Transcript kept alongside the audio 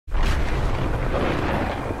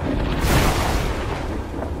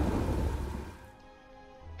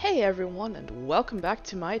Hey everyone, and welcome back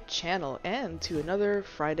to my channel and to another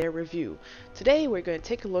Friday review. Today we're going to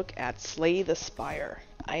take a look at Slay the Spire.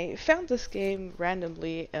 I found this game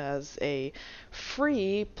randomly as a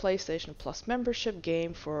free PlayStation Plus membership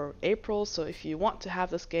game for April, so if you want to have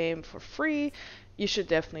this game for free, you should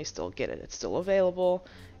definitely still get it. It's still available.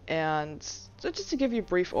 And so just to give you a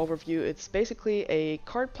brief overview, it's basically a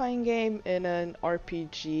card playing game in an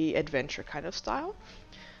RPG adventure kind of style.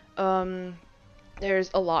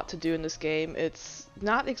 There's a lot to do in this game. It's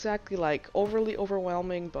not exactly like overly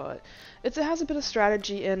overwhelming, but it has a bit of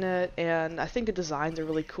strategy in it, and I think the designs are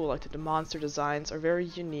really cool. Like the monster designs are very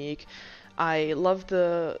unique. I love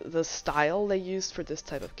the style they used for this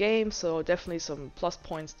type of game, so definitely some plus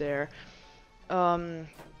points there.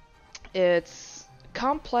 It's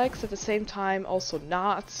complex at the same time, also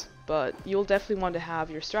not, but you'll definitely want to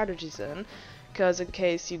have your strategies in, because in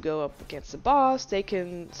case you go up against a boss, they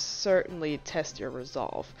can certainly test your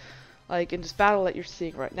resolve. Like in this battle that you're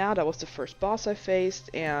seeing right now, that was the first boss I faced,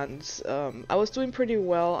 and I was doing pretty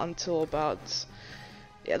well until about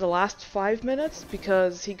the last 5 minutes,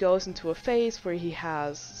 because he goes into a phase where he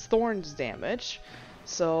has thorns damage.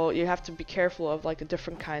 So you have to be careful of like the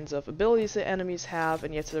different kinds of abilities the enemies have,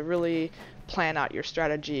 and you have to really plan out your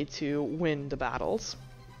strategy to win the battles.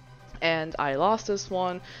 And I lost this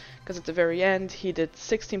one because at the very end he did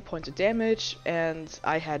 16 points of damage and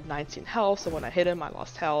I had 19 health, so when I hit him I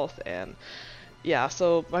lost health. And yeah,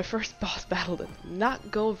 so my first boss battle did not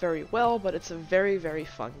go very well, but it's a very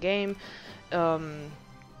fun game.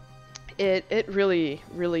 It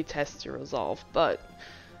really tests your resolve, but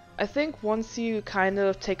I think once you kind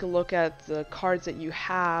of take a look at the cards that you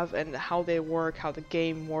have and how they work, how the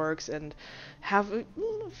game works, and have a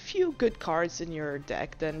few good cards in your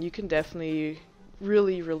deck, then you can definitely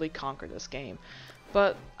really conquer this game.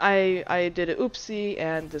 But I did an oopsie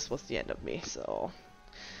and this was the end of me, so.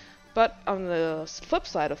 But on the flip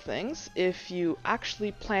side of things, if you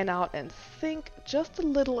actually plan out and think just a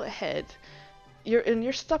little ahead,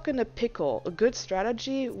 you're stuck in a pickle. A good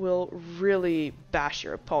strategy will really bash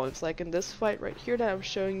your opponents. Like in this fight right here that I'm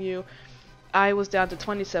showing you, I was down to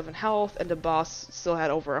 27 health and the boss still had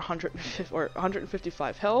over 150 or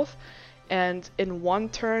 155 health, and in one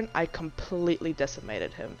turn I completely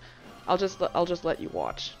decimated him. I'll just let you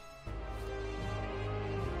watch.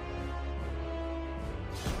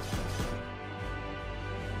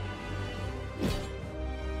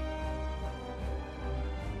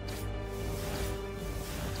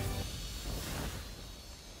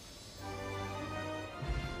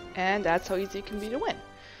 And that's how easy it can be to win.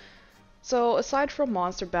 So aside from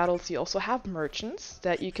monster battles, you also have merchants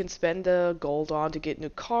that you can spend the gold on to get new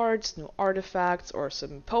cards, new artifacts, or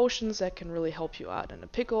some potions that can really help you out in a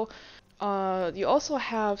pickle. You also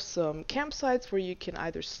have some campsites where you can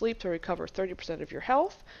either sleep to recover 30% of your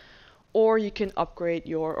health, or you can upgrade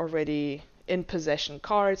your already in possession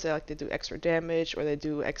cards. Like they do extra damage or they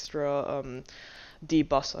do extra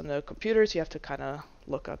debuffs on the computers. You have to kind of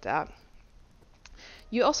look at that.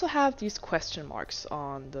 You also have these question marks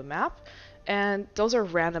on the map, and those are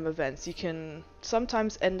random events. You can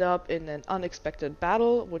sometimes end up in an unexpected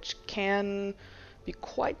battle, which can be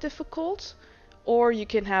quite difficult, or you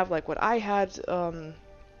can have like what I had.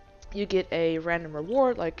 You get a random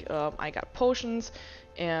reward, like I got potions,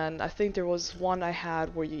 and I think there was one I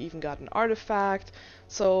had where you even got an artifact.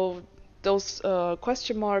 So those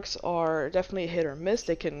question marks are definitely a hit or miss.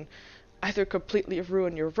 They can either completely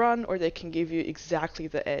ruin your run, or they can give you exactly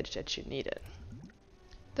the edge that you needed.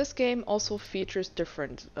 This game also features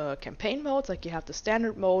different campaign modes. Like you have the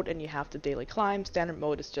standard mode and you have the daily climb. Standard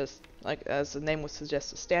mode is just, like as the name would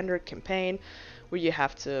suggest, a standard campaign where you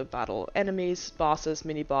have to battle enemies, bosses,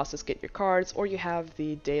 mini bosses, get your cards. Or you have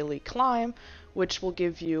the daily climb, which will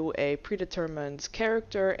give you a predetermined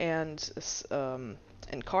character and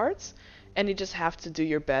cards. And you just have to do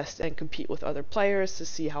your best and compete with other players to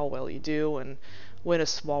see how well you do and win a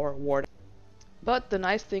small reward. But the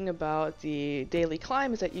nice thing about the daily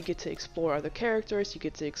climb is that you get to explore other characters, you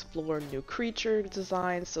get to explore new creature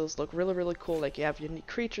designs. Those look really cool, like you have unique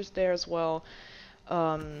creatures there as well.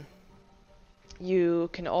 You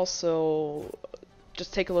can also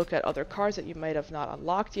just take a look at other cards that you might have not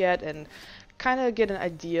unlocked yet and kind of get an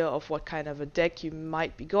idea of what kind of a deck you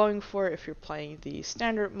might be going for if you're playing the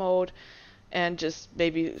standard mode, and just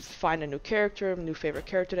maybe find a new character, a new favorite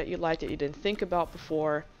character that you like that you didn't think about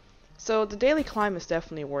before. So the daily climb is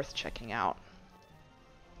definitely worth checking out.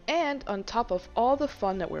 And on top of all the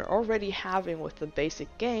fun that we're already having with the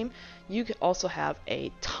basic game, you can also have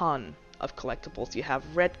a ton of collectibles. You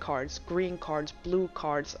have red cards, green cards, blue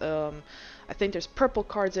cards, I think there's purple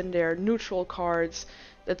cards in there, neutral cards.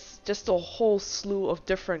 It's just a whole slew of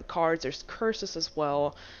different cards. There's curses as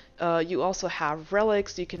well. You also have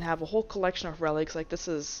relics. You can have a whole collection of relics. Like, this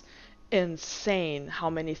is insane how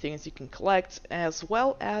many things you can collect, as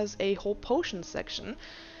well as a whole potion section.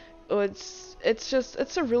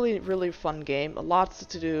 It's a really fun game, lots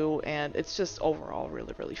to do, and it's just overall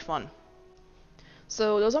really fun.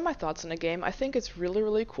 So those are my thoughts on the game. I think it's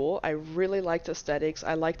really cool. I really like the aesthetics.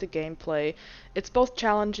 I like the gameplay. It's both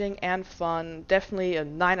challenging and fun. Definitely a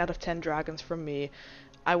 9 out of 10 dragons from me.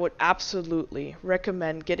 I would absolutely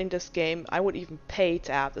recommend getting this game. I would even pay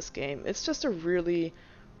to have this game. It's just a really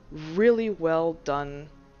well done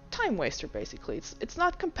time waster, basically. It's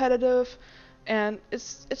not competitive, and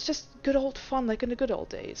it's just good old fun, like in the good old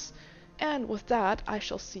days. And with that, I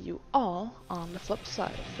shall see you all on the flip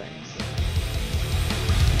side of things.